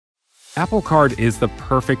Apple Card is the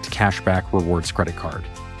perfect cashback rewards credit card.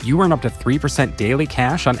 You earn up to 3% daily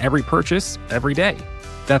cash on every purchase every day.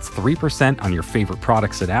 That's 3% on your favorite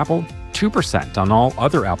products at Apple, 2% on all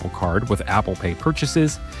other Apple Card with Apple Pay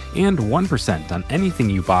purchases, and 1% on anything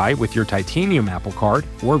you buy with your titanium Apple Card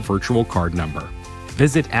or virtual card number.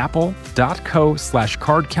 Visit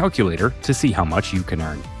apple.co/card calculator to see how much you can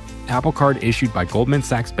earn. Apple Card issued by Goldman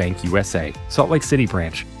Sachs Bank USA, Salt Lake City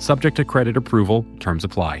branch, subject to credit approval, terms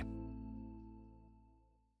apply.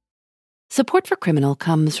 Support for Criminal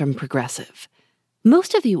comes from Progressive.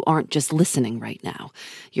 Most of you aren't just listening right now.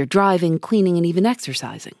 You're driving, cleaning, and even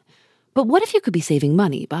exercising. But what if you could be saving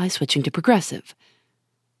money by switching to Progressive?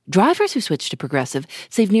 Drivers who switch to Progressive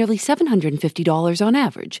save nearly $750 on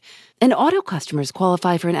average, and auto customers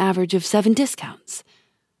qualify for an average of 7 discounts.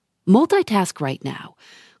 Multitask right now.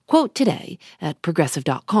 Quote today at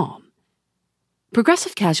Progressive.com.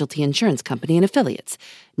 Progressive Casualty Insurance Company and Affiliates.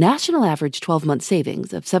 National average 12-month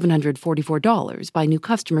savings of $744 by new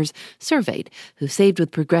customers surveyed who saved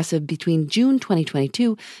with Progressive between June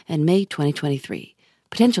 2022 and May 2023.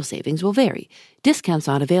 Potential savings will vary. Discounts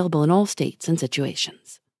not available in all states and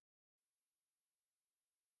situations.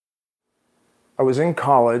 I was in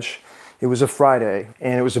college. It was a Friday,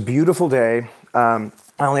 and it was a beautiful day. I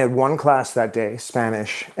only had one class that day,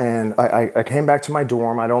 Spanish, and I came back to my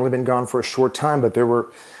dorm. I'd only been gone for a short time, but there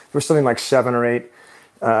were something like 7 or 8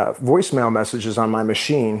 voicemail messages on my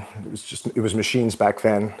machine. It was machines back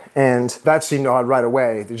then, and that seemed odd right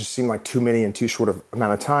away. They just seemed like too many in too short of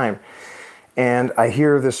amount of time. And I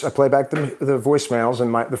hear this. I play back the voicemails,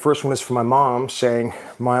 and the first one is from my mom saying,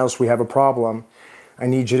 "Miles, we have a problem. I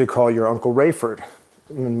need you to call your Uncle Rayford."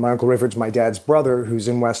 And my Uncle Rayford's my dad's brother, who's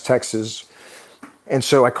in West Texas. And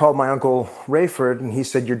so I called my Uncle Rayford, and he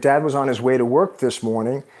said, "Your dad was on his way to work this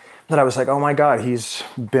morning." And I was like, "Oh my God, he's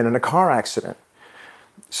been in a car accident.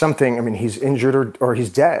 He's injured or he's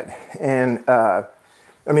dead." And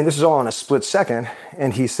this is all in a split second.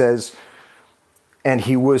 And he says, and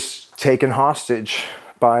he was taken hostage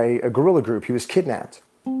by a guerrilla group. He was kidnapped.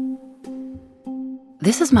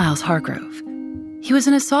 This is Miles Hargrove. He was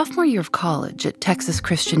in his sophomore year of college at Texas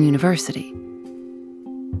Christian University.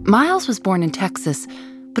 Miles was born in Texas,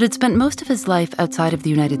 but had spent most of his life outside of the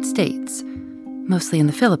United States, mostly in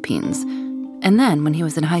the Philippines. And then, when he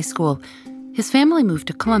was in high school, his family moved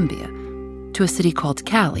to Colombia, to a city called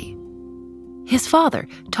Cali. His father,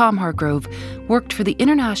 Tom Hargrove, worked for the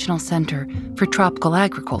International Center for Tropical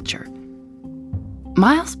Agriculture.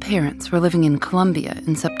 Miles' parents were living in Colombia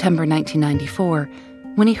in September 1994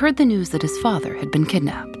 when he heard the news that his father had been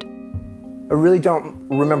kidnapped. I really don't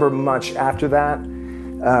remember much after that.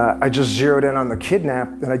 I just zeroed in on the kidnap,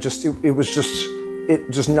 and it just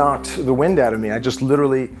knocked the wind out of me. I just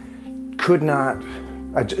literally could not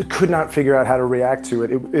figure out how to react to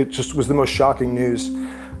it. It just was the most shocking news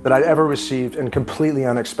that I'd ever received, and completely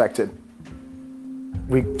unexpected.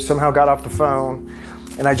 We somehow got off the phone,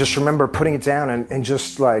 and I just remember putting it down and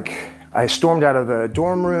just like, I stormed out of the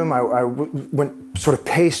dorm room. I went sort of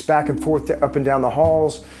paced back and forth up and down the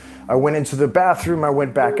halls. I went into the bathroom, I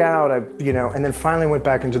went back out, and then finally went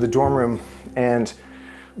back into the dorm room. And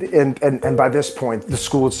by this point, the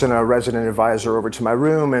school had sent a resident advisor over to my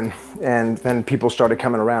room, and then people started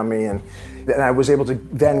coming around me, and I was able to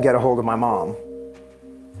then get a hold of my mom.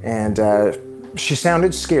 And she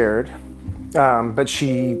sounded scared, but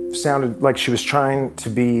she sounded like she was trying to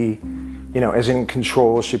be, as in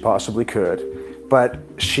control as she possibly could. But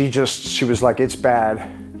she was like, "It's bad.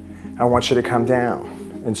 I want you to come down."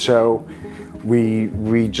 And so we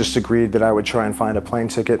just agreed that I would try and find a plane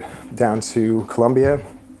ticket down to Colombia,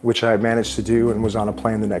 which I managed to do, and was on a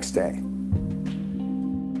plane the next day.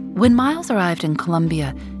 When Miles arrived in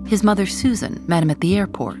Colombia, his mother Susan met him at the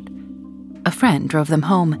airport. A friend drove them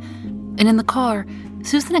home, and in the car,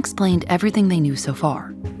 Susan explained everything they knew so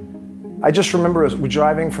far. I just remember as we're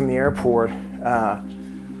driving from the airport,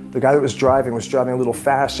 the guy that was driving a little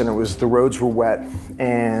fast, and the roads were wet,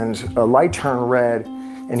 and a light turned red,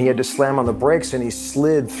 and he had to slam on the brakes, and he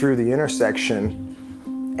slid through the intersection,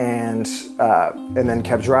 and then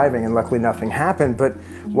kept driving, and luckily nothing happened. But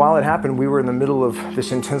while it happened, we were in the middle of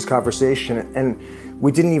this intense conversation, and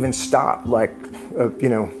we didn't even stop.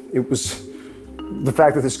 It was the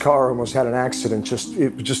fact that this car almost had an accident.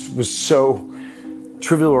 It just was so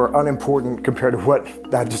trivial or unimportant compared to what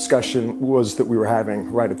that discussion was that we were having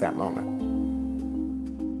right at that moment.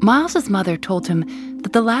 Miles's mother told him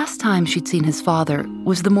that the last time she'd seen his father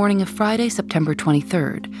was the morning of Friday, September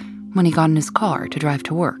 23rd, when he got in his car to drive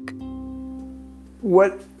to work.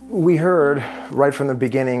 What we heard right from the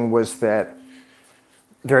beginning was that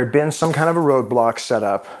there had been some kind of a roadblock set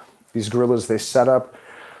up. These guerrillas, they set up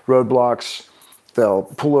roadblocks. They'll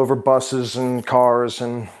pull over buses and cars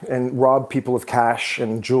and rob people of cash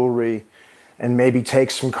and jewelry and maybe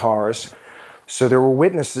take some cars. So there were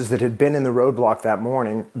witnesses that had been in the roadblock that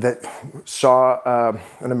morning that saw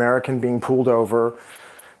an American being pulled over,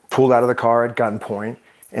 pulled out of the car at gunpoint,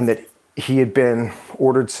 and that he had been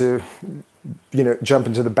ordered to, jump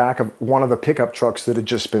into the back of one of the pickup trucks that had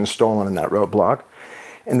just been stolen in that roadblock,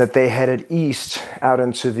 and that they headed east out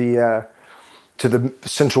into the to the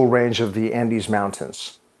central range of the Andes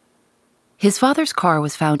Mountains. His father's car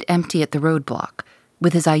was found empty at the roadblock,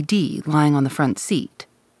 with his ID lying on the front seat.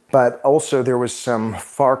 But also there was some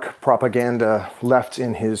FARC propaganda left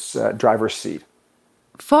in his driver's seat.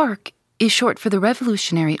 FARC is short for the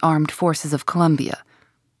Revolutionary Armed Forces of Colombia.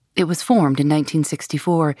 It was formed in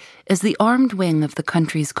 1964 as the armed wing of the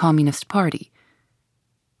country's Communist Party.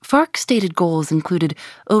 FARC's stated goals included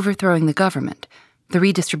overthrowing the government, the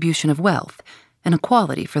redistribution of wealth, and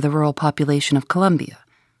equality for the rural population of Colombia.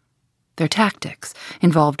 Their tactics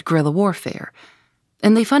involved guerrilla warfare,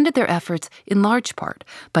 and they funded their efforts in large part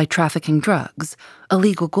by trafficking drugs,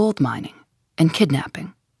 illegal gold mining, and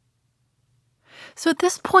kidnapping. So at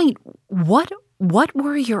this point, what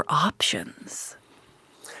were your options?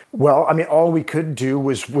 Well, all we could do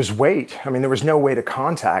was wait. There was no way to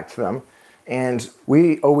contact them. And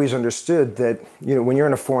we always understood that, when you're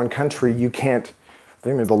in a foreign country, you can't,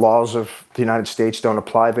 the laws of the United States don't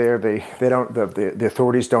apply there. The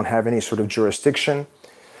authorities don't have any sort of jurisdiction.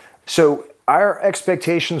 So our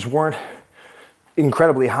expectations weren't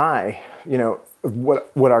incredibly high,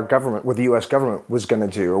 what our government, what the U.S. government was going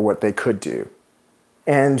to do or what they could do.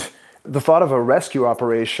 And the thought of a rescue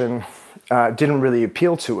operation didn't really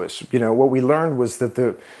appeal to us. What we learned was that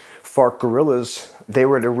the FARC guerrillas, they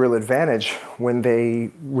were at a real advantage when they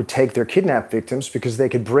would take their kidnapped victims because they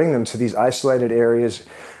could bring them to these isolated areas,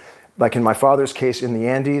 like in my father's case in the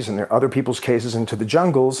Andes and there are other people's cases into the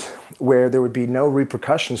jungles, where there would be no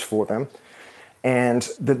repercussions for them and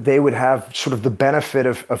that they would have sort of the benefit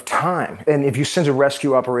of time. And if you send a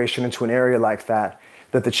rescue operation into an area like that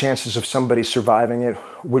the chances of somebody surviving it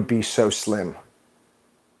would be so slim.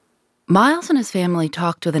 Miles and his family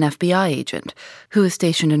talked with an FBI agent who was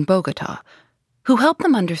stationed in Bogota, who helped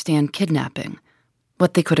them understand kidnapping,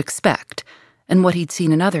 what they could expect, and what he'd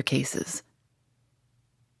seen in other cases.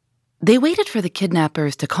 They waited for the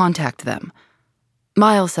kidnappers to contact them.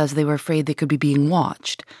 Miles says they were afraid they could be being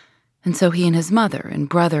watched, and so he and his mother and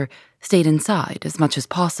brother stayed inside as much as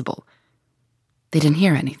possible. They didn't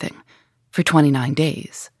hear anything for 29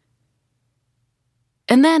 days.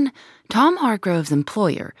 And then Tom Hargrove's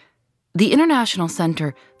employer, the International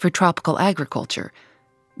Center for Tropical Agriculture,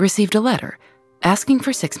 received a letter asking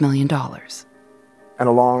for $6 million. And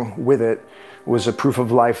along with it was a proof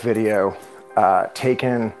of life video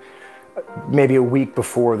taken maybe a week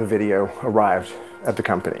before the video arrived at the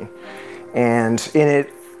company. And in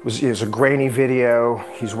it was a grainy video.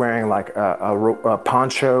 He's wearing like a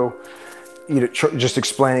poncho, just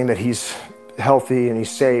explaining that he's healthy and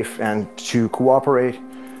he's safe and to cooperate,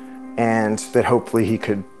 and that hopefully he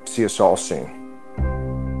could see us all soon.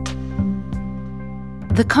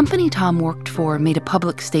 The company Tom worked for made a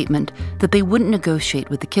public statement that they wouldn't negotiate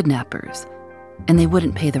with the kidnappers, and they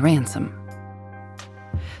wouldn't pay the ransom.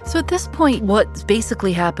 So at this point, what's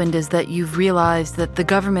basically happened is that you've realized that the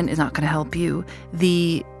government is not going to help you,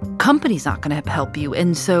 the company's not going to help you,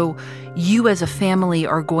 and so you as a family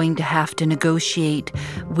are going to have to negotiate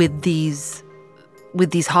with these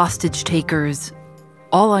hostage takers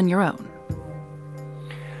all on your own.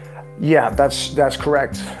 Yeah, that's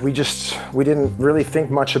correct. We didn't really think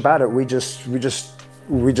much about it. We just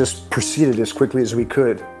proceeded as quickly as we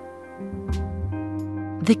could.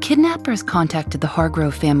 The kidnappers contacted the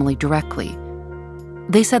Hargrove family directly.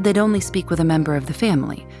 They said they'd only speak with a member of the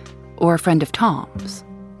family or a friend of Tom's,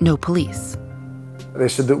 no police. They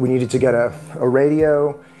said that we needed to get a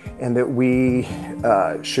radio and that we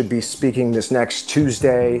should be speaking this next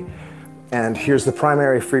Tuesday, and here's the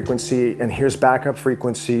primary frequency and here's backup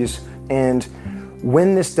frequencies. And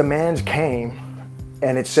when this demand came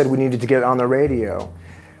and it said we needed to get on the radio,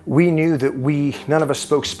 we knew that none of us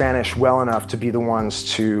spoke Spanish well enough to be the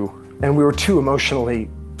ones to, and we were too emotionally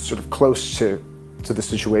sort of close to the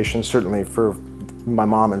situation, certainly for my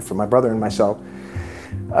mom and for my brother and myself,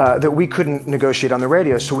 that we couldn't negotiate on the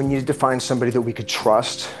radio. So we needed to find somebody that we could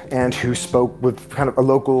trust and who spoke with kind of a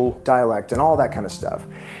local dialect and all that kind of stuff.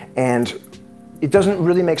 And it doesn't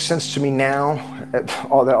really make sense to me now,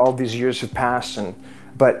 all these years have passed,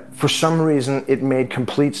 but for some reason it made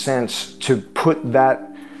complete sense to put that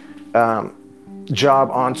job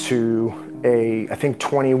onto I think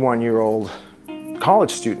 21-year-old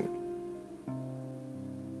college student.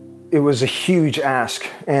 it was a huge ask,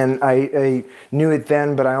 and I knew it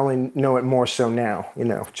then, but I only know it more so now.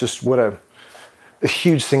 Just what a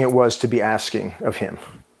huge thing it was to be asking of him.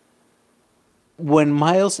 When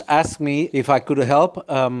Miles asked me if I could help,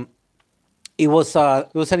 it was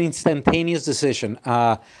an instantaneous decision.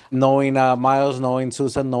 Knowing Miles, knowing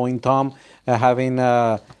Susan, knowing Tom, having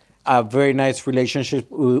a very nice relationship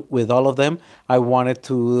with all of them, I wanted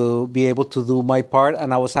to be able to do my part,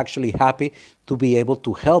 and I was actually happy to be able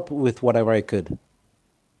to help with whatever I could.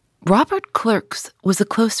 Robert Clerks was a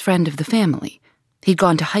close friend of the family. He'd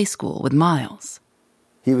gone to high school with Miles.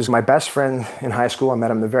 He was my best friend in high school. I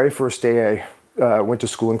met him the very first day I went to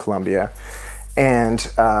school in Columbia. And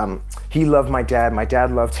he loved my dad. My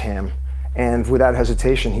dad loved him. And without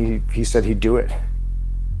hesitation, he said he'd do it.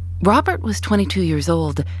 Robert was 22 years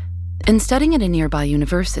old and studying at a nearby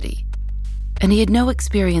university. And he had no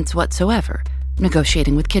experience whatsoever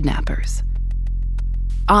negotiating with kidnappers.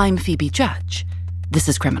 I'm Phoebe Judge. This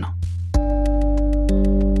is Criminal.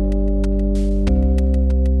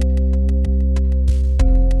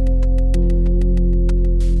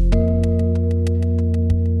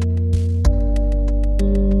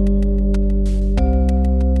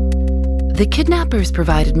 The kidnappers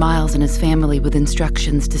provided Miles and his family with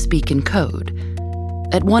instructions to speak in code.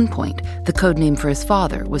 At one point, the code name for his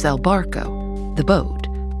father was El Barco, the boat.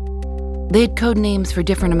 They had code names for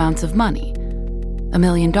different amounts of money. $1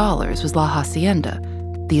 million was La Hacienda,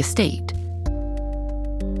 the estate.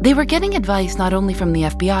 They were getting advice not only from the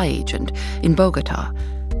FBI agent in Bogota,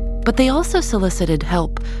 but they also solicited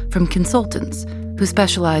help from consultants who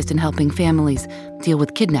specialized in helping families deal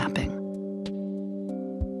with kidnapping.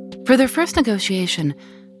 For their first negotiation,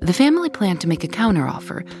 the family planned to make a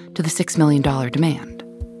counteroffer to the $6 million demand.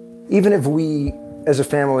 Even if we, as a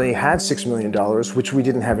family, had $6 million, which we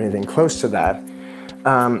didn't have anything close to that,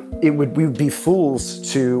 we would be fools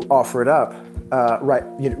to offer it up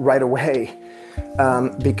right away.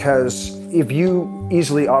 Because if you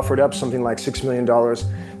easily offered up something like $6 million,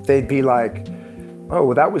 they'd be like, oh,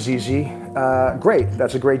 well, that was easy. Great,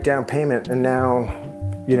 that's a great down payment. And now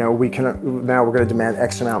we're going to demand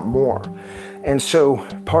X amount more. And so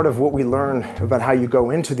part of what we learn about how you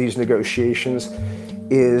go into these negotiations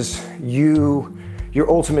is your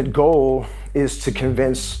ultimate goal is to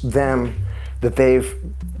convince them that they've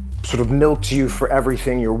sort of milked you for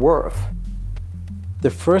everything you're worth.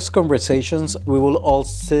 The first conversations, we will all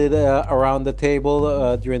sit around the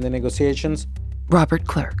table during the negotiations. Robert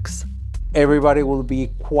Clerks. Everybody will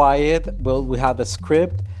be quiet. We have a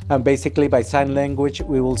script. And basically, by sign language,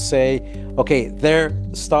 we will say, okay, there,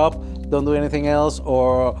 stop, don't do anything else,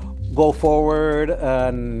 or go forward.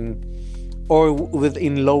 Or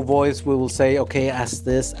in low voice, we will say, okay, ask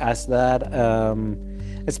this, ask that.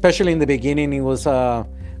 Especially in the beginning, it was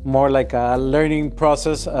more like a learning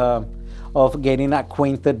process of getting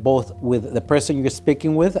acquainted both with the person you're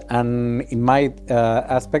speaking with and, in my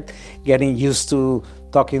aspect, getting used to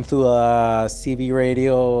talking to a CB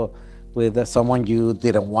radio with someone you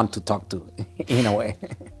didn't want to talk to, in a way.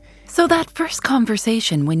 So that first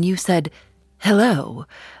conversation when you said hello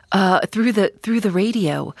through the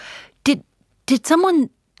radio, did someone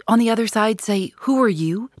on the other side say, "Who are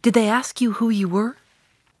you?" Did they ask you who you were?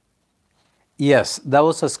 Yes, that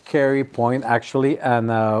was a scary point, actually, and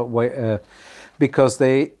because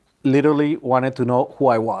they literally wanted to know who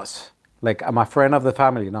I was. Like, I'm a friend of the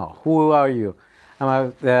family. No, who are you?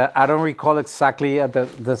 I don't recall exactly at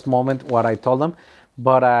this moment what I told them,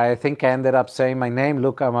 but I think I ended up saying my name.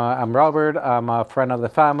 Look, I'm Robert. I'm a friend of the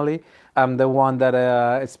family. I'm the one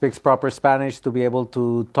that speaks proper Spanish to be able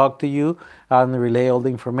to talk to you and relay all the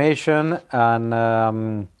information.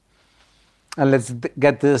 And let's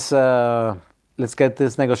get this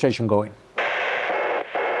negotiation going.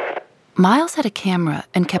 Miles had a camera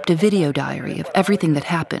and kept a video diary of everything that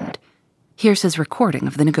happened. Here's his recording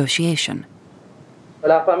of the negotiation.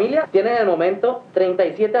 La familia tiene en el momento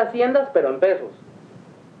 37 haciendas, pero en pesos.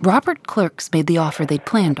 Robert Clerks made the offer they'd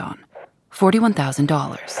planned on,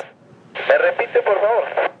 $41,000. ¿Me repite, por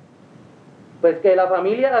favor? Pues que la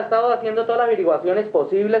familia ha estado haciendo todas las averiguaciones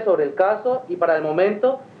posibles sobre el caso y para el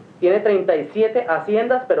momento tiene 37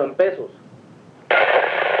 haciendas, pero en pesos.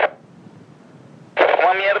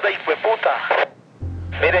 Una mierda y fue puta.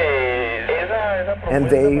 And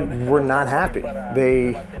they were not happy.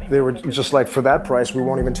 They were just like, for that price, we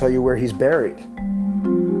won't even tell you where he's buried.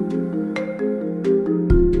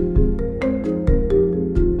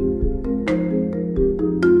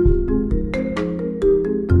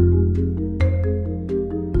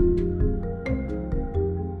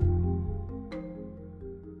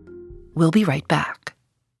 We'll be right back.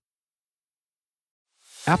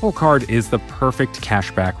 Apple Card is the perfect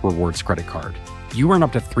cashback rewards credit card. You earn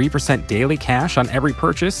up to 3% daily cash on every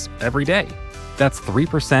purchase every day. That's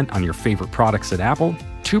 3% on your favorite products at Apple,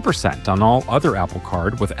 2% on all other Apple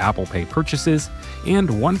Card with Apple Pay purchases, and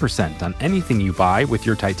 1% on anything you buy with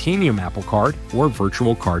your titanium Apple Card or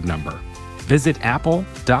virtual card number. Visit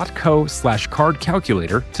apple.co/card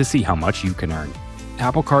calculator to see how much you can earn.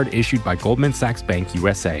 Apple Card issued by Goldman Sachs Bank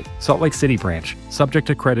USA, Salt Lake City branch, subject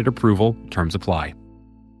to credit approval, terms apply.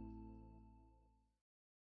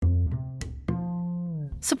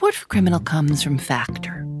 Support for Criminal comes from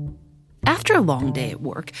Factor. After a long day at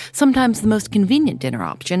work, sometimes the most convenient dinner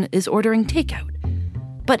option is ordering takeout.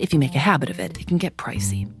 But if you make a habit of it, it can get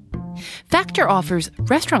pricey. Factor offers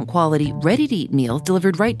restaurant-quality, ready-to-eat meals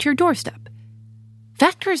delivered right to your doorstep.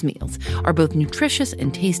 Factor's meals are both nutritious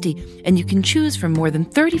and tasty, and you can choose from more than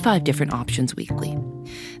 35 different options weekly.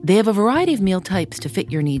 They have a variety of meal types to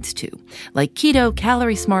fit your needs too, like keto,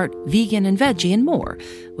 calorie smart, vegan, and veggie, and more,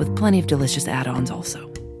 with plenty of delicious add-ons also.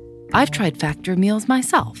 I've tried Factor meals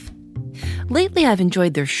myself. Lately, I've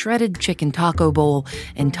enjoyed their shredded chicken taco bowl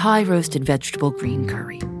and Thai roasted vegetable green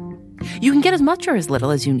curry. You can get as much or as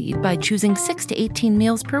little as you need by choosing 6 to 18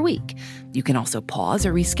 meals per week. You can also pause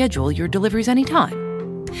or reschedule your deliveries anytime.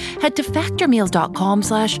 Head to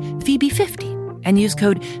factormeals.com/Phoebe50 and use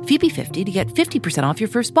code Phoebe50 to get 50% off your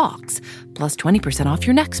first box, plus 20% off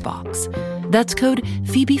your next box. That's code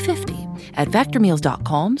Phoebe50 at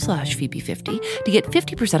factormeals.com/Phoebe50 to get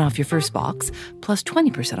 50% off your first box, plus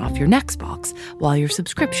 20% off your next box while your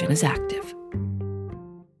subscription is active.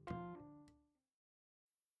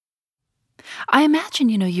 I imagine,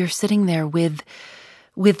 you're sitting there with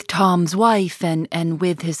Tom's wife and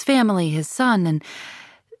with his family, his son. And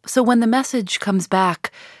so when the message comes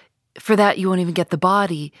back, for that you won't even get the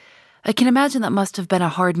body, I can imagine that must have been a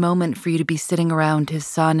hard moment for you to be sitting around his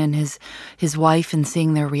son and his wife and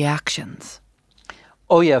seeing their reactions.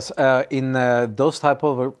 Oh, yes. In those type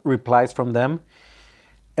of replies from them,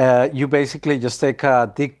 you basically just take a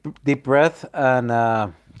deep breath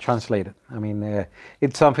and translate it. I mean,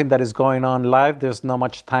 it's something that is going on live. There's not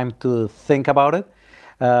much time to think about it.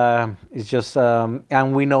 It's just,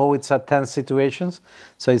 and we know it's a tense situations.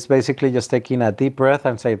 So it's basically just taking a deep breath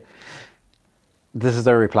and say, this is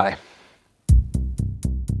the reply.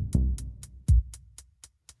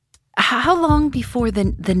 How long before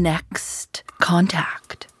the next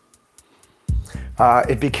contact?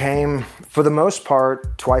 It became, for the most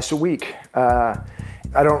part, twice a week.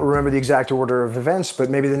 I don't remember the exact order of events, but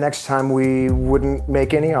maybe the next time we wouldn't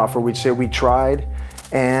make any offer. We'd say we tried,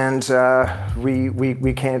 and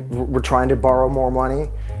we can't. We're trying to borrow more money,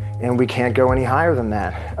 and we can't go any higher than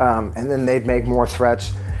that. And then they'd make more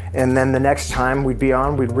threats, and then the next time we'd be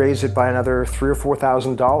on, we'd raise it by another $3,000 or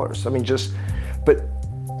 $4,000. I mean,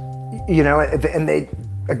 and they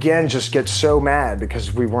again just get so mad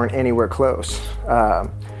because we weren't anywhere close,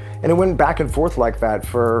 and it went back and forth like that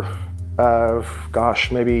for.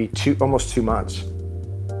 Maybe almost 2 months.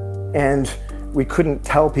 And we couldn't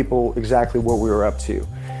tell people exactly what we were up to.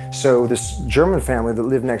 So this German family that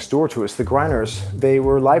lived next door to us, the Greiners, they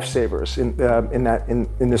were lifesavers in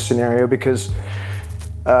this scenario because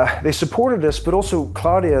they supported us, but also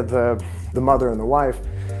Claudia, the mother and the wife,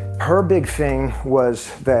 her big thing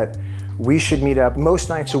was that we should meet up most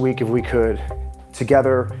nights a week if we could,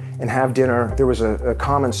 together and have dinner. There was a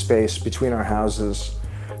common space between our houses.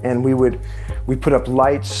 And we put up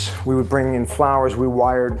lights, we would bring in flowers, we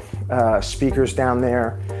wired speakers down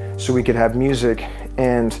there so we could have music.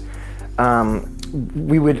 And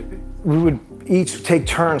we would each take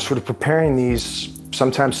turns sort of preparing these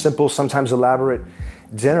sometimes simple, sometimes elaborate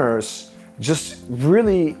dinners, just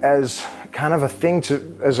really as kind of a thing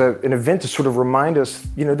an event to sort of remind us,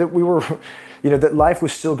 that we were, that life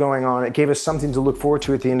was still going on. It gave us something to look forward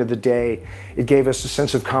to at the end of the day. It gave us a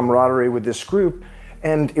sense of camaraderie with this group.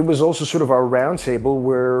 And it was also sort of our roundtable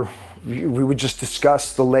where we would just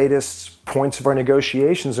discuss the latest points of our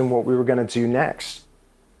negotiations and what we were going to do next.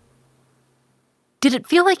 Did it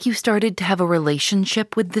feel like you started to have a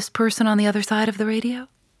relationship with this person on the other side of the radio?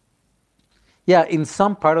 Yeah, in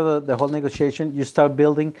some part of the whole negotiation, you start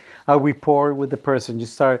building a rapport with the person. You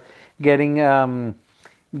start getting to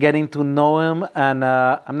know him, and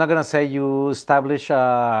I'm not going to say you establish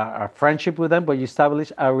a friendship with them, but you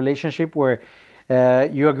establish a relationship where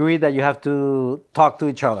you agree that you have to talk to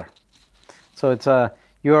each other. So it's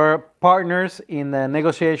you're partners in the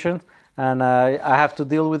negotiation, and I have to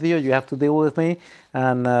deal with you. You have to deal with me,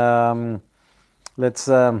 and let's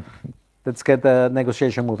get the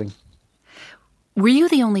negotiation moving. Were you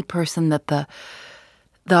the only person that the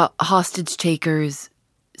hostage takers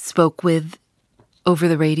spoke with Over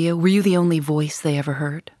the radio, were you the only voice they ever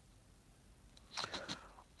heard?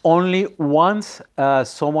 Only once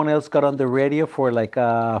someone else got on the radio for like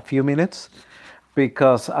a few minutes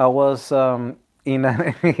because I was in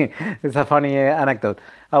a, it's a funny anecdote.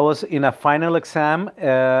 I was in a final exam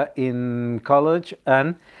in college,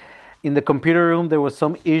 and in the computer room there was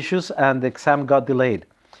some issues and the exam got delayed.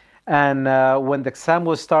 And when the exam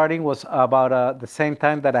was starting was about the same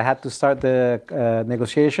time that I had to start the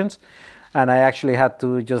negotiations. And I actually had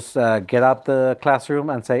to just get out the classroom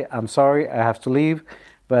and say, I'm sorry, I have to leave.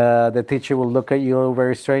 But the teacher will look at you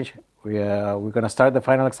very strange. We're going to start the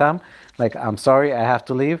final exam. Like, I'm sorry, I have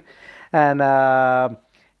to leave. And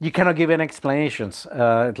you cannot give any explanations.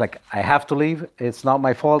 It's like, I have to leave. It's not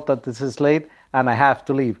my fault that this is late, and I have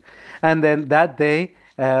to leave. And then that day,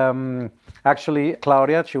 actually,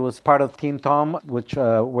 Claudia, she was part of Team Tom, which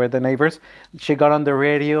were the neighbors. She got on the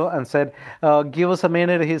radio and said, give us a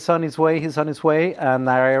minute, he's on his way, he's on his way. And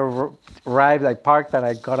I arrived, I parked, and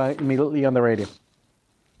I got immediately on the radio.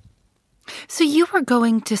 So you were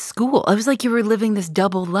going to school. It was like you were living this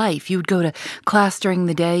double life. You would go to class during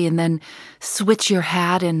the day and then switch your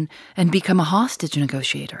hat and become a hostage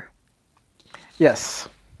negotiator. Yes.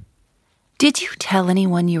 Did you tell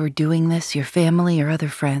anyone you were doing this, your family or other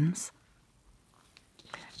friends?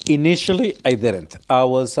 Initially, I didn't. I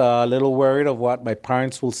was a little worried of what my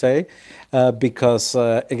parents will say because,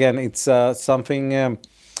 again, it's something,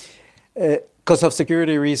 because of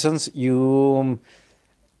security reasons, you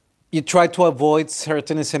try to avoid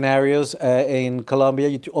certain scenarios in Colombia.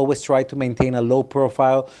 You always try to maintain a low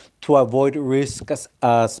profile to avoid risk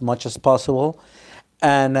as much as possible.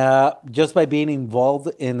 And just by being involved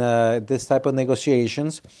in this type of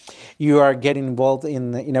negotiations, you are getting involved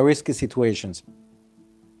in a risky situations.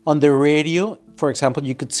 On the radio, for example,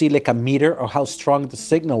 you could see like a meter of how strong the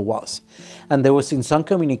signal was. And there was in some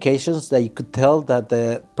communications that you could tell that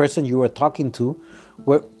the person you were talking to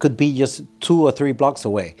could be just 2 or 3 blocks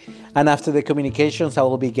away. And after the communications, I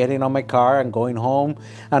will be getting on my car and going home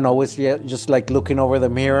and always just like looking over the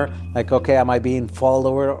mirror, like, okay, am I being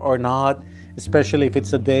followed or not? Especially if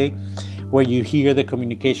it's a day where you hear the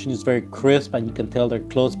communication is very crisp and you can tell they're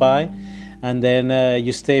close by. And then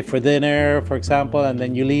you stay for dinner, for example, and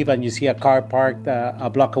then you leave and you see a car parked a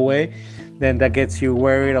block away. Then that gets you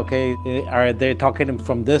worried, okay, are they talking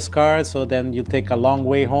from this car? So then you take a long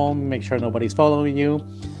way home, make sure nobody's following you.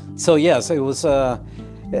 So yes, it was,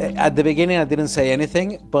 at the beginning I didn't say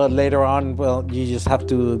anything, but later on, well, you just have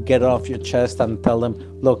to get it off your chest and tell them,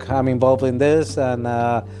 look, I'm involved in this and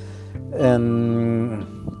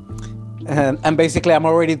basically I'm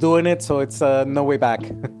already doing it, so it's no way back.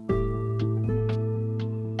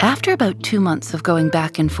 After about 2 months of going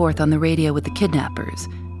back and forth on the radio with the kidnappers,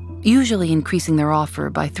 usually increasing their offer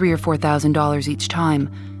by $3,000 or $4,000 each time,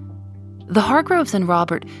 the Hargroves and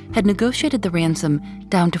Robert had negotiated the ransom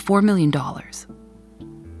down to $4 million.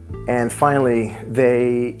 And finally,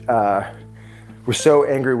 they were so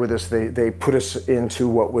angry with us, they put us into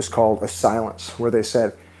what was called a silence, where they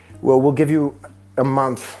said, well, we'll give you a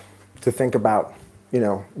month to think about,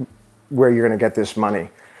 where you're going to get this money.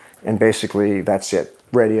 And basically, that's it.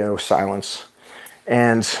 Radio, silence.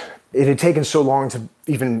 And it had taken so long to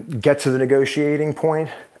even get to the negotiating point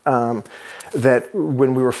that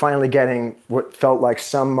when we were finally getting what felt like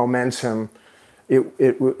some momentum,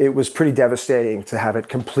 it was pretty devastating to have it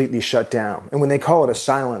completely shut down. And when they call it a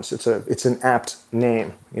silence, it's an apt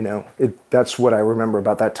name. That's what I remember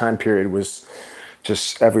about that time period, was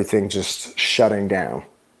just everything just shutting down.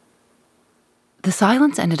 The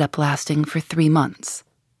silence ended up lasting for 3 months.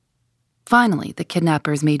 Finally, the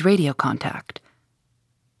kidnappers made radio contact.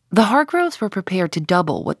 The Hargroves were prepared to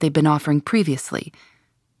double what they'd been offering previously.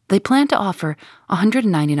 They planned to offer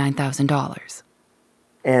 $199,000.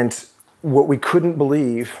 And what we couldn't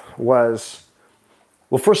believe was,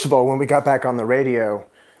 well, first of all, when we got back on the radio,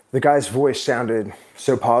 the guy's voice sounded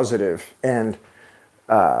so positive, and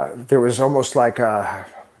there was almost like a,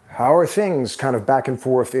 how are things, kind of back and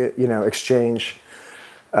forth, exchange.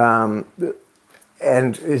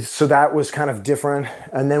 And so that was kind of different.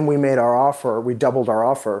 And then we made our offer, we doubled our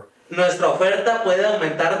offer. Nuestra oferta puede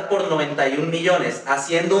aumentar por 91 millones,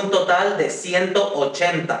 haciendo un total de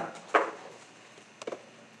 180.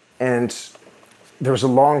 And there was a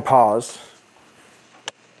long pause.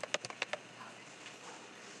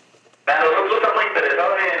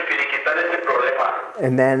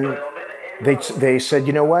 And then they said,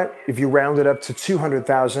 you know what? If you round it up to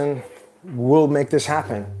 200,000, we'll make this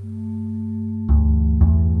happen.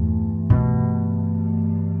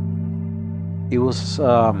 It was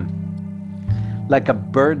like a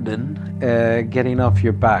burden getting off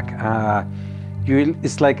your back.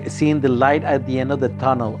 it's like seeing the light at the end of the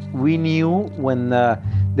tunnel. We knew when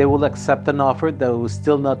they will accept an offer that it was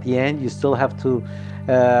still not the end. You still have to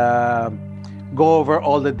go over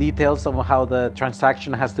all the details of how the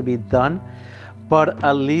transaction has to be done. But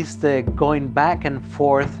at least the going back and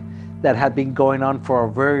forth that had been going on for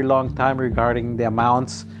a very long time regarding the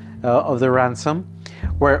amounts of the ransom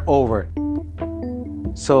were over.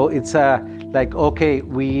 So it's like, okay,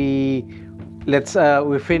 we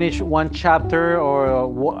finish one chapter or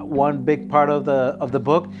one big part of the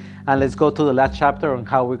book, and let's go to the last chapter on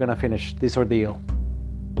how we're gonna finish this ordeal.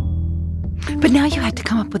 But now you had to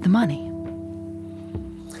come up with the money.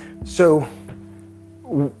 So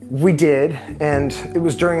we did, and it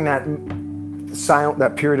was during that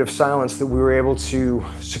period of silence that we were able to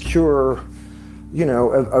secure,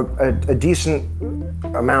 a decent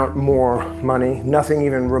amount more money, nothing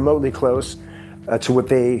even remotely close to what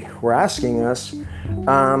they were asking us.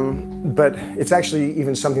 But it's actually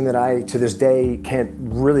even something that I, to this day, can't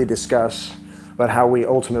really discuss about how we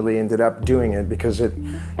ultimately ended up doing it, because it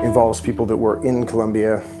involves people that were in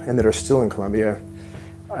Colombia and that are still in Colombia.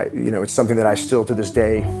 It's something that I still, to this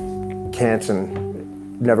day, can't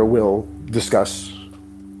and never will discuss.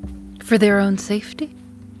 For their own safety?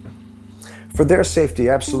 For their safety,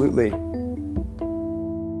 absolutely.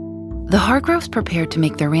 The Hargroves prepared to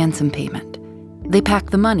make their ransom payment. They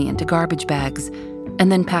packed the money into garbage bags and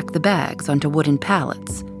then packed the bags onto wooden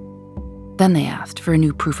pallets. Then they asked for a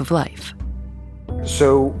new proof of life.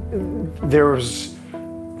 So there was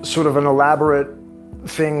sort of an elaborate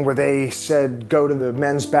thing where they said, go to the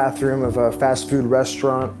men's bathroom of a fast food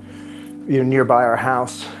restaurant nearby our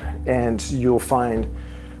house, and you'll find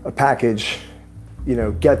a package,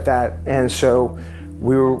 get that. And so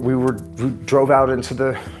we drove out into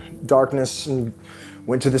the darkness and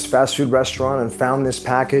went to this fast food restaurant and found this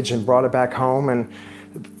package and brought it back home and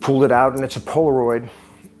pulled it out, and it's a Polaroid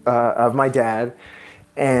of my dad.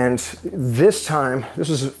 And this time, this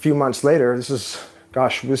was a few months later, this is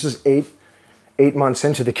eight months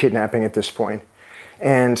into the kidnapping at this point.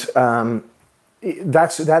 And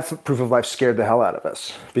that proof of life scared the hell out of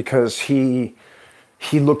us, because he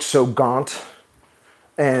looked so gaunt,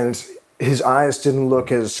 and his eyes didn't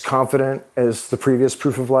look as confident as the previous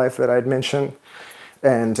proof of life that I'd mentioned.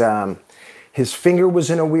 And his finger was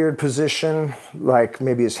in a weird position, like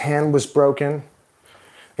maybe his hand was broken,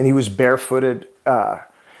 and he was barefooted,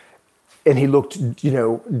 and he looked,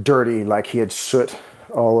 dirty, like he had soot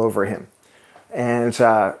all over him. And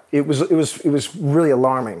it was really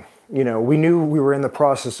alarming. We knew we were in the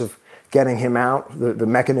process of getting him out. The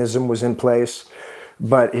mechanism was in place,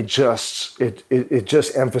 but it just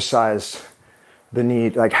emphasized the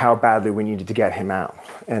need, like how badly we needed to get him out,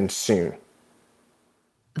 and soon.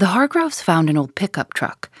 The Hargroves found an old pickup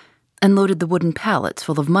truck and loaded the wooden pallets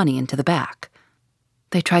full of money into the back.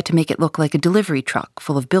 They tried to make it look like a delivery truck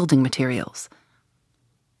full of building materials.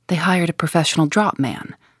 They hired a professional drop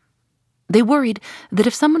man. They worried that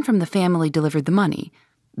if someone from the family delivered the money,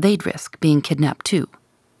 they'd risk being kidnapped too.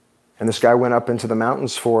 And this guy went up into the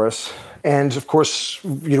mountains for us. And of course,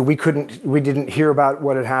 we didn't hear about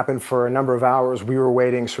what had happened for a number of hours. We were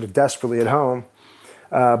waiting sort of desperately at home.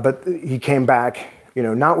 But he came back,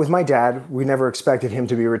 not with my dad. We never expected him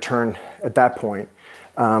to be returned at that point.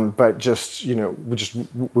 But just, we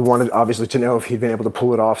wanted obviously to know if he'd been able to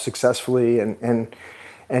pull it off successfully, and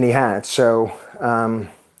he had. So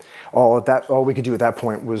all we could do at that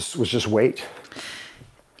point was just wait.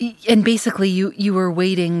 And basically you were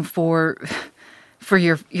waiting for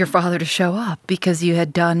your father to show up because you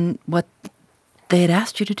had done what they had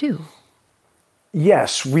asked you to do.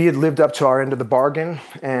 Yes, we had lived up to our end of the bargain,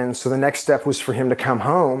 and so the next step was for him to come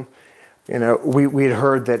home. We had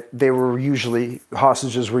heard that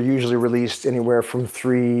hostages were usually released anywhere from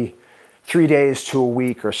three days to a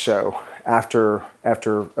week or so after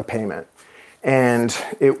a payment. And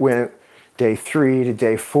it went day 3 to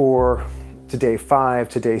day 4 to day 5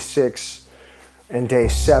 to day 6 and day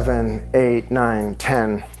 7, 8, 9,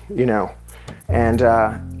 10, And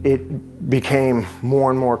it became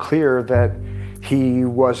more and more clear that he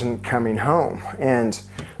wasn't coming home. And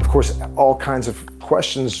of course, all kinds of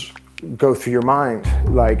questions go through your mind,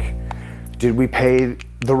 like, did we pay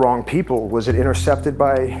the wrong people? Was it intercepted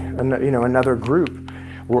by another group?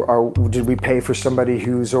 Or did we pay for somebody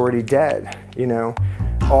who's already dead?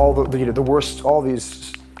 All the worst, all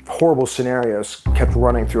these horrible scenarios kept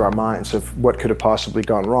running through our minds of what could have possibly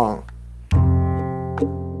gone wrong.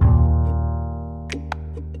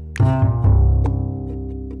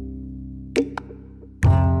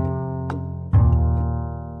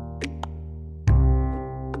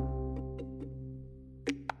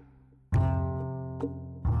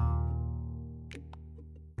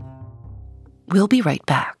 We'll be right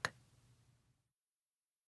back.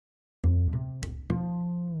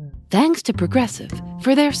 Thanks to Progressive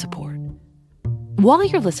for their support. While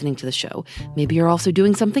you're listening to the show, maybe you're also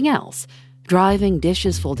doing something else. Driving,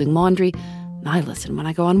 dishes, folding laundry. I listen when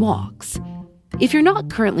I go on walks. If you're not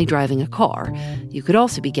currently driving a car, you could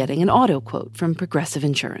also be getting an auto quote from Progressive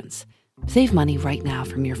Insurance. Save money right now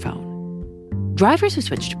from your phone. Drivers who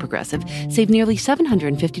switch to Progressive save nearly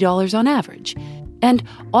 $750 on average. And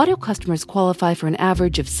auto customers qualify for an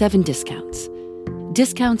average of 7 discounts.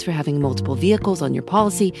 Discounts for having multiple vehicles on your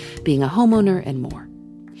policy, being a homeowner, and more.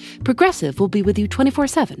 Progressive will be with you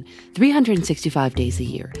 24/7, 365 days a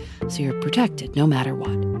year, so you're protected no matter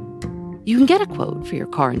what. You can get a quote for your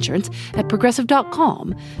car insurance at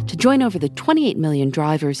Progressive.com to join over the 28 million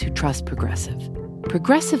drivers who trust Progressive.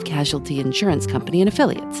 Progressive Casualty Insurance Company and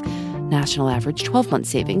Affiliates. National average 12-month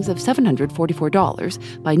savings of $744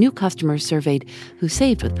 by new customers surveyed who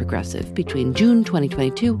saved with Progressive between June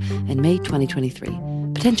 2022 and May 2023.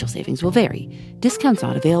 Potential savings will vary. Discounts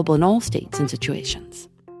not available in all states and situations.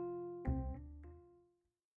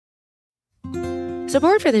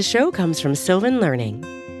 Support for this show comes from Sylvan Learning.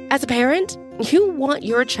 As a parent, you want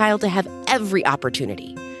your child to have every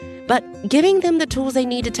opportunity, but giving them the tools they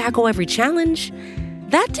need to tackle every challenge,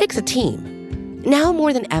 that takes a team. Now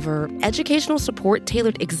more than ever, educational support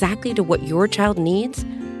tailored exactly to what your child needs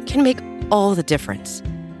can make all the difference.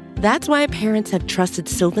 That's why parents have trusted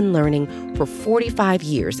Sylvan Learning for 45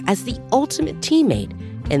 years as the ultimate teammate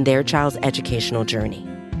in their child's educational journey,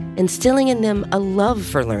 instilling in them a love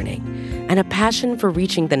for learning and a passion for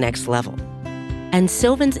reaching the next level. And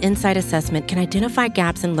Sylvan's Insight Assessment can identify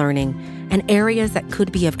gaps in learning and areas that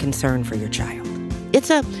could be of concern for your child. It's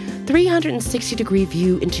a 360-degree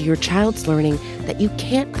view into your child's learning that you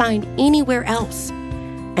can't find anywhere else,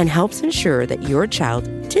 and helps ensure that your child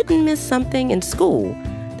didn't miss something in school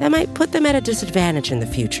that might put them at a disadvantage in the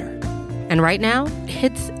future. And right now,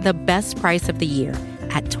 it's the best price of the year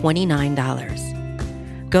at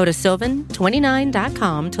 $29. Go to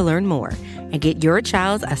sylvan29.com to learn more and get your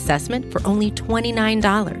child's assessment for only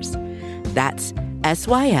 $29. That's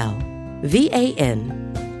SYLVAN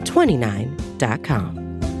 29.com.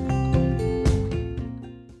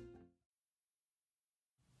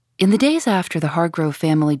 In the days after the Hargrove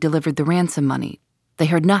family delivered the ransom money, they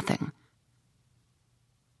heard nothing.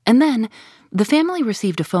 And then, the family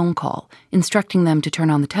received a phone call instructing them to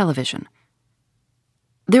turn on the television.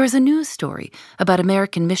 There was a news story about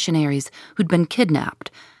American missionaries who'd been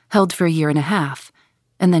kidnapped, held for a year and a half,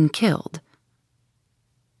 and then killed.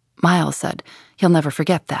 Miles said he'll never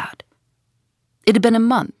forget that. It had been a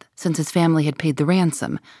month since his family had paid the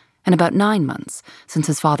ransom, and about 9 months since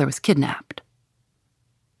his father was kidnapped.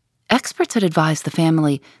 Experts had advised the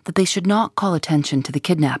family that they should not call attention to the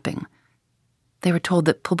kidnapping. They were told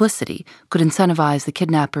that publicity could incentivize the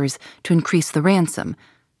kidnappers to increase the ransom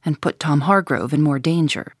and put Tom Hargrove in more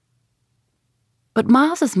danger. But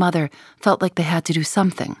Miles's mother felt like they had to do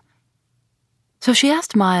something. So she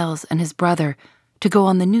asked Miles and his brother to go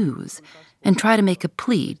on the news and try to make a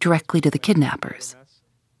plea directly to the kidnappers.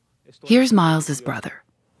 Here's Miles's brother.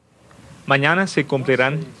 Mañana se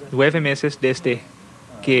cumplirán 9 meses desde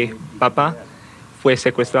que papá fue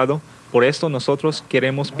secuestrado. Por esto nosotros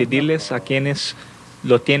queremos pedirles a quienes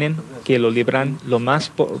lo tienen que lo libran lo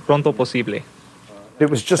más pronto posible.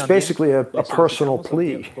 It was just basically a personal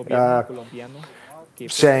plea,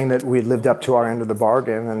 saying that we lived up to our end of the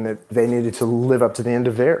bargain and that they needed to live up to the end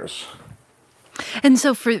of theirs. And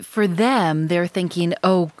so for them, they're thinking,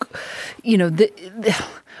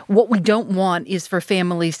 what we don't want is for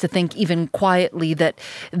families to think even quietly that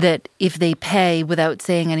if they pay without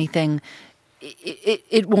saying anything,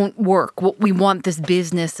 it won't work. We want this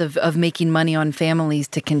business of making money on families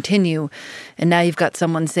to continue. And now you've got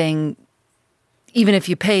someone saying, even if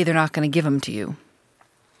you pay, they're not going to give them to you.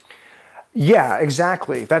 Yeah,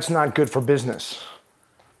 exactly. That's not good for business.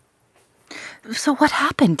 So what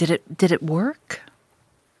happened? Did it work?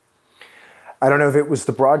 I don't know if it was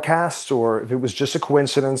the broadcast or if it was just a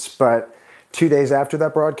coincidence, but 2 days after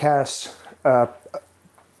that broadcast, a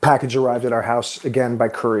package arrived at our house again by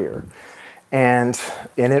courier. And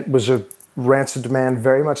in it was a ransom demand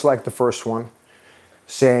very much like the first one,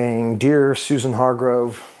 saying, "Dear Susan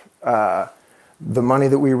Hargrove, the money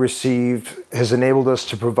that we received has enabled us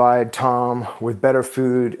to provide Tom with better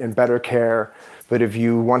food and better care. But if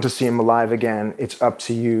you want to see him alive again, it's up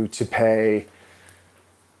to you to pay."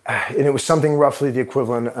 And it was something roughly the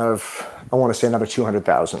equivalent of, I want to say, another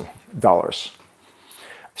 $200,000.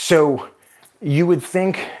 So you would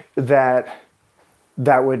think that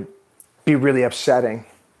that would be really upsetting.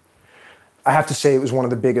 I have to say it was one of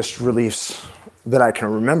the biggest reliefs that I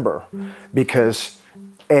can remember, because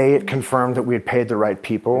A, it confirmed that we had paid the right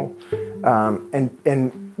people, and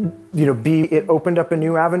B, it opened up a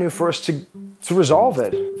new avenue for us to resolve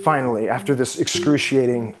it finally after this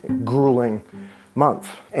excruciating, grueling month.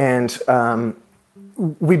 And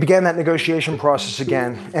we began that negotiation process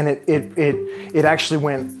again, and it actually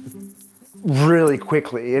went really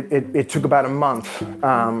quickly. It took about a month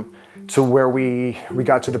to where we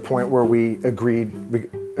got to the point where we agreed,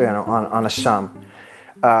 on a sum.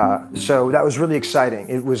 So that was really exciting.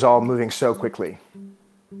 It was all moving so quickly.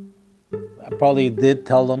 I probably did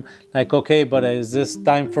tell them, like, okay, but is this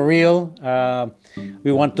time for real?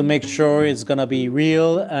 We want to make sure it's gonna be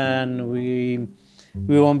real, and we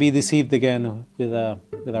won't be deceived again with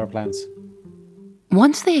our plans.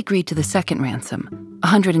 Once they agreed to the second ransom,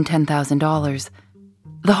 $110,000,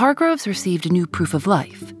 the Hargroves received a new proof of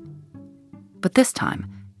life. But this time,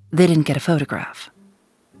 they didn't get a photograph.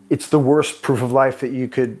 It's the worst proof of life that you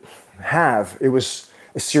could have. It was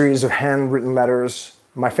a series of handwritten letters,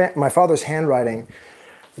 my father's handwriting,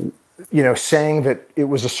 saying that it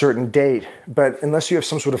was a certain date. But unless you have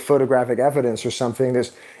some sort of photographic evidence or something,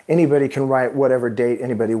 anybody can write whatever date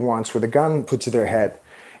anybody wants with a gun put to their head.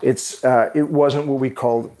 It wasn't what we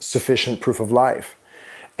called sufficient proof of life.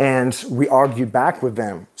 And we argued back with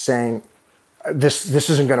them, saying, this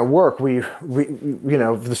isn't going to work. We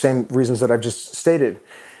for the same reasons that I've just stated.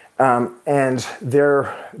 And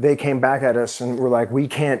they came back at us and were like, we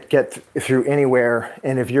can't get through anywhere.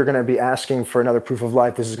 And if you're going to be asking for another proof of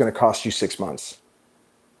life, this is going to cost you 6 months.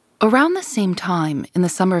 Around the same time, in the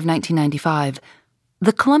summer of 1995,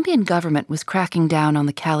 the Colombian government was cracking down on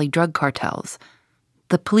the Cali drug cartels.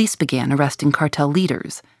 The police began arresting cartel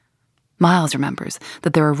leaders. Miles remembers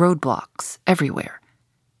that there are roadblocks everywhere.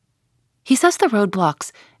 He says the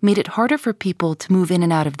roadblocks made it harder for people to move in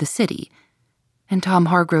and out of the city, and Tom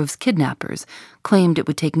Hargrove's kidnappers claimed it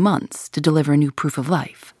would take months to deliver a new proof of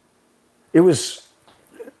life. It was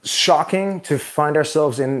shocking to find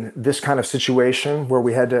ourselves in this kind of situation where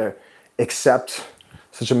we had to accept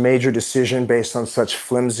such a major decision based on such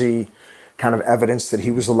flimsy kind of evidence that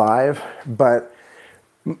he was alive. But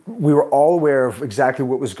we were all aware of exactly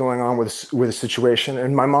what was going on with the situation,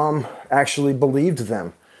 and my mom actually believed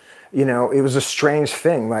them. It was a strange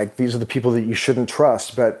thing, like, these are the people that you shouldn't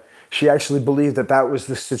trust, but she actually believed that was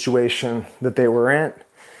the situation that they were in.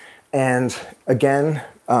 And again,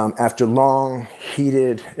 after long,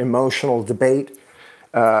 heated, emotional debate,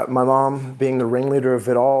 my mom, being the ringleader of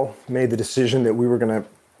it all, made the decision that we were going to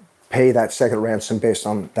pay that second ransom based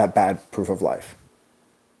on that bad proof of life.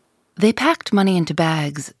 They packed money into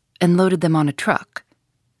bags and loaded them on a truck.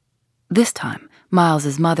 This time,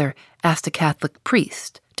 Miles's mother asked a Catholic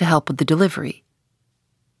priest to help with the delivery.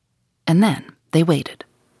 And then they waited.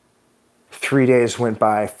 3 days went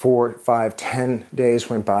by, 4, 5, 10 days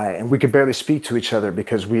went by, and we could barely speak to each other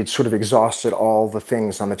because we had sort of exhausted all the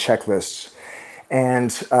things on the checklists.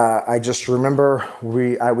 And I just remember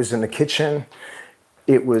I was in the kitchen.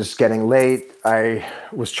 It was getting late. I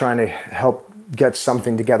was trying to help get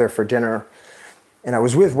something together for dinner. And I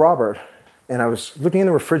was with Robert, and I was looking in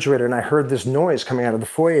the refrigerator, and I heard this noise coming out of the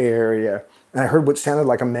foyer area, and I heard what sounded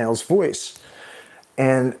like a male's voice.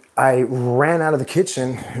 And I ran out of the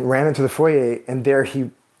kitchen, ran into the foyer, and there he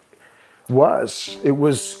was. It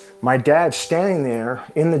was my dad standing there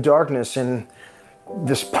in the darkness in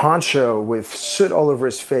this poncho with soot all over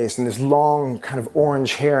his face and this long kind of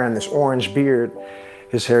orange hair and this orange beard.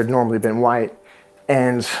 His hair had normally been white.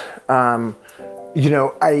 And,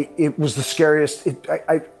 it was the scariest.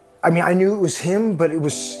 I knew it was him, but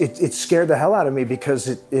it scared the hell out of me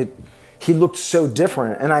because he looked so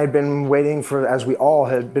different. And I had been waiting as we all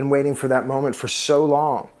had been waiting for that moment for so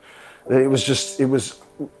long, that it was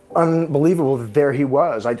unbelievable that there he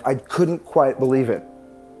was. I couldn't quite believe it.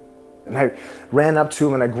 And I ran up to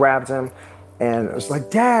him and I grabbed him and I was like,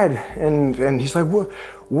 Dad. And he's like,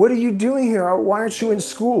 what are you doing here? Why aren't you in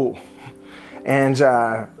school? And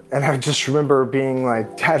I just remember being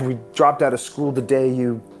like, Dad, we dropped out of school the day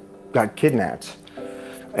you got kidnapped.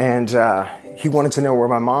 And he wanted to know where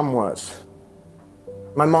my mom was.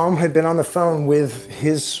 My mom had been on the phone with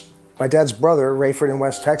my dad's brother, Rayford, in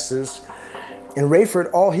West Texas. And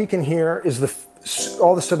Rayford, all he can hear is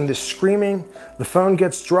all of a sudden this screaming. The phone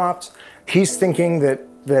gets dropped. He's thinking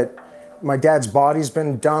that my dad's body's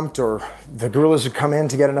been dumped or the guerrillas have come in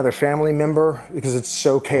to get another family member because it's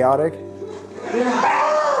so chaotic.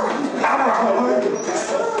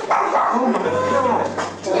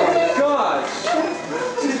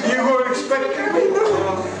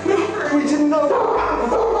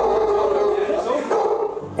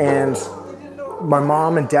 And my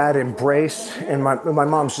mom and dad embrace, and my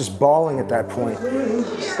mom's just bawling at that point.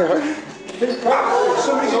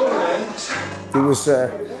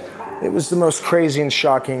 It was the most crazy and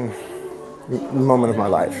shocking moment of my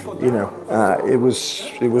life. It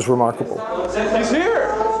was remarkable. He's here.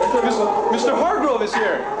 Mr. Hargrove is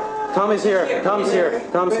here. Tom is here. Tom's here.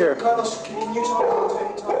 Tom's here. Carlos, can you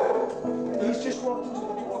talk? He's just walking.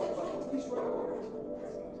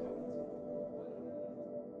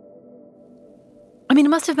 I mean, it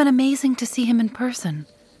must have been amazing to see him in person.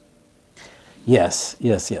 Yes,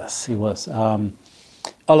 it was.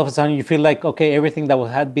 All of a sudden, you feel like, okay, everything that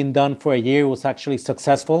had been done for a year was actually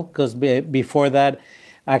successful, because before that,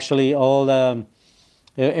 actually,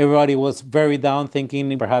 everybody was very down,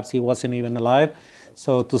 thinking perhaps he wasn't even alive.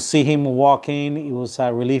 So to see him walking, it was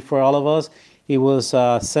a relief for all of us. It was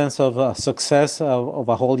a sense of success of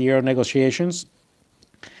a whole year of negotiations.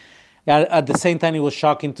 At the same time, it was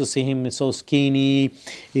shocking to see him so skinny.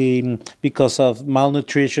 Because of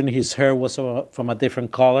malnutrition, his hair was from a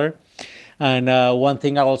different color. And one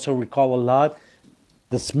thing I also recall a lot,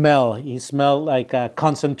 the smell. He smelled like a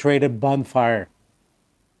concentrated bonfire.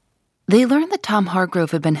 They learned that Tom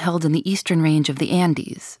Hargrove had been held in the eastern range of the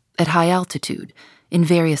Andes, at high altitude, in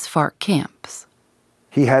various FARC camps.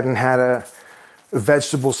 He hadn't had a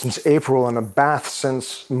vegetable since April and a bath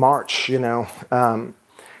since March,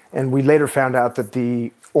 And we later found out that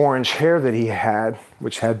the orange hair that he had,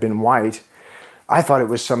 which had been white, I thought it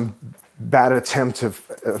was some bad attempt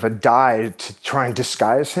of a dye to try and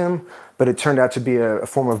disguise him, but it turned out to be a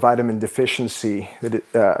form of vitamin deficiency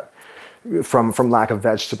from lack of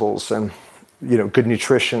vegetables and, good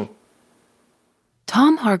nutrition.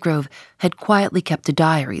 Tom Hargrove had quietly kept a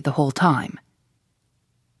diary the whole time.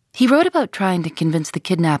 He wrote about trying to convince the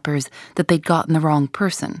kidnappers that they'd gotten the wrong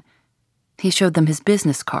person. He showed them his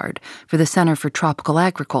business card for the Center for Tropical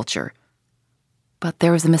Agriculture. But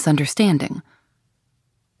there was a misunderstanding.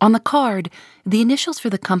 On the card, the initials for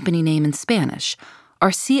the company name in Spanish are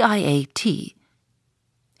CIAT.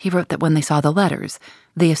 He wrote that when they saw the letters,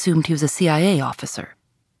 they assumed he was a CIA officer.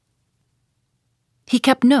 He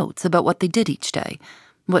kept notes about what they did each day,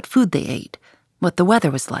 what food they ate, what the weather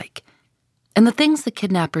was like, and the things the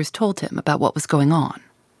kidnappers told him about what was going on.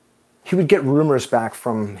 He would get rumors back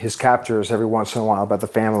from his captors every once in a while about the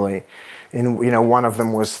family. And, one of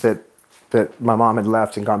them was that my mom had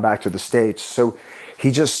left and gone back to the States. So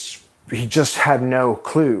he just had no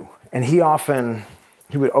clue. And he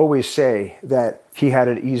would always say that he had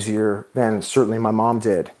it easier than certainly my mom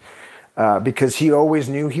did. Because he always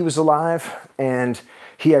knew he was alive, and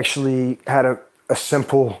he actually had a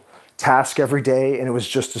simple task every day, and it was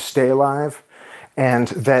just to stay alive. And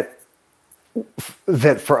that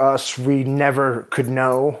for us, we never could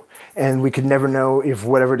know, and we could never know if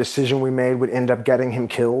whatever decision we made would end up getting him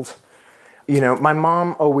killed. My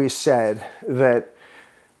mom always said that,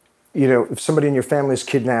 if somebody in your family is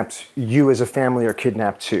kidnapped, you as a family are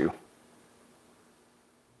kidnapped too.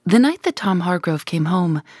 The night that Tom Hargrove came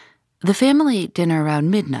home, the family ate dinner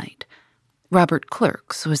around midnight. Robert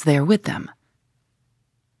Clerks was there with them.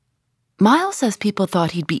 Miles says people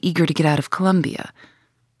thought he'd be eager to get out of Colombia,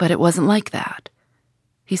 but it wasn't like that.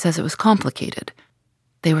 He says it was complicated.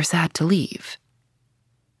 They were sad to leave.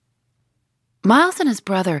 Miles and his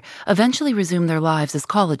brother eventually resumed their lives as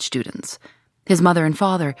college students. His mother and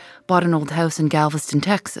father bought an old house in Galveston,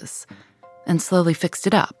 Texas, and slowly fixed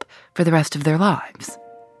it up for the rest of their lives.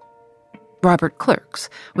 Robert Clerks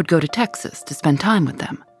would go to Texas to spend time with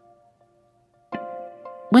them.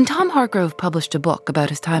 When Tom Hargrove published a book about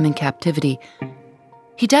his time in captivity,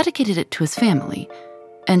 he dedicated it to his family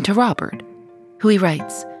and to Robert, who he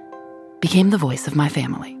writes, became the voice of my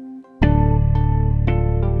family.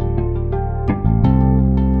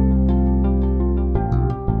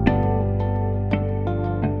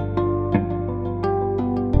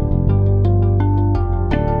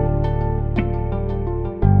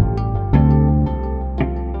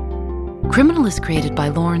 Criminal is created by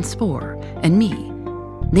Lauren Spohr and me.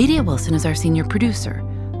 Nadia Wilson is our senior producer.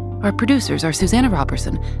 Our producers are Susanna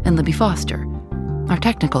Robertson and Libby Foster. Our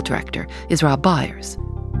technical director is Rob Byers.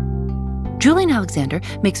 Julian Alexander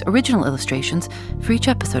makes original illustrations for each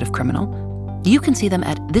episode of Criminal. You can see them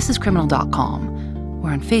at thisiscriminal.com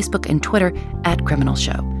or on Facebook and Twitter at Criminal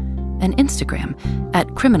Show and Instagram at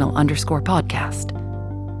criminal_podcast.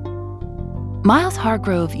 Miles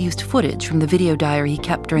Hargrove used footage from the video diary he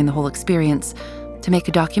kept during the whole experience to make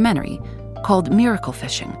a documentary called Miracle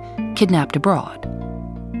Fishing, Kidnapped Abroad.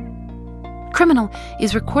 Criminal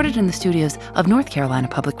is recorded in the studios of North Carolina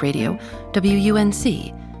Public Radio,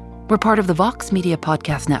 WUNC. We're part of the Vox Media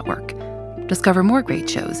Podcast Network. Discover more great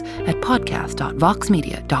shows at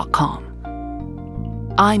podcast.voxmedia.com.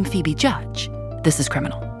 I'm Phoebe Judge. This is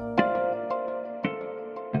Criminal.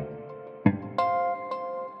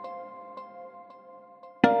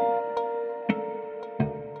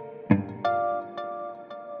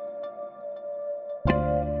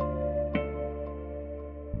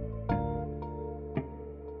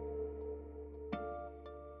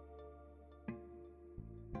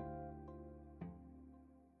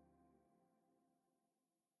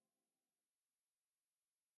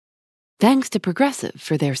 Thanks to Progressive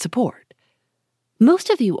for their support.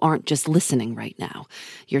 Most of you aren't just listening right now.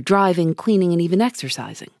 You're driving, cleaning, and even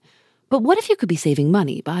exercising. But what if you could be saving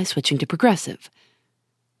money by switching to Progressive?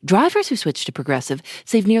 Drivers who switch to Progressive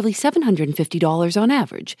save nearly $750 on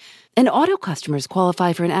average, and auto customers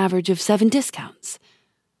qualify for an average of 7 discounts.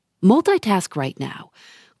 Multitask right now.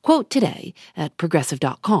 Quote today at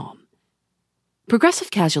Progressive.com.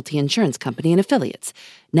 Progressive Casualty Insurance Company and Affiliates.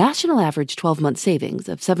 National average 12-month savings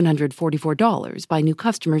of $744 by new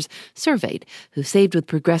customers surveyed who saved with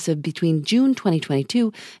Progressive between June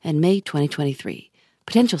 2022 and May 2023.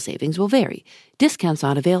 Potential savings will vary. Discounts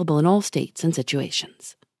not available in all states and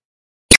situations.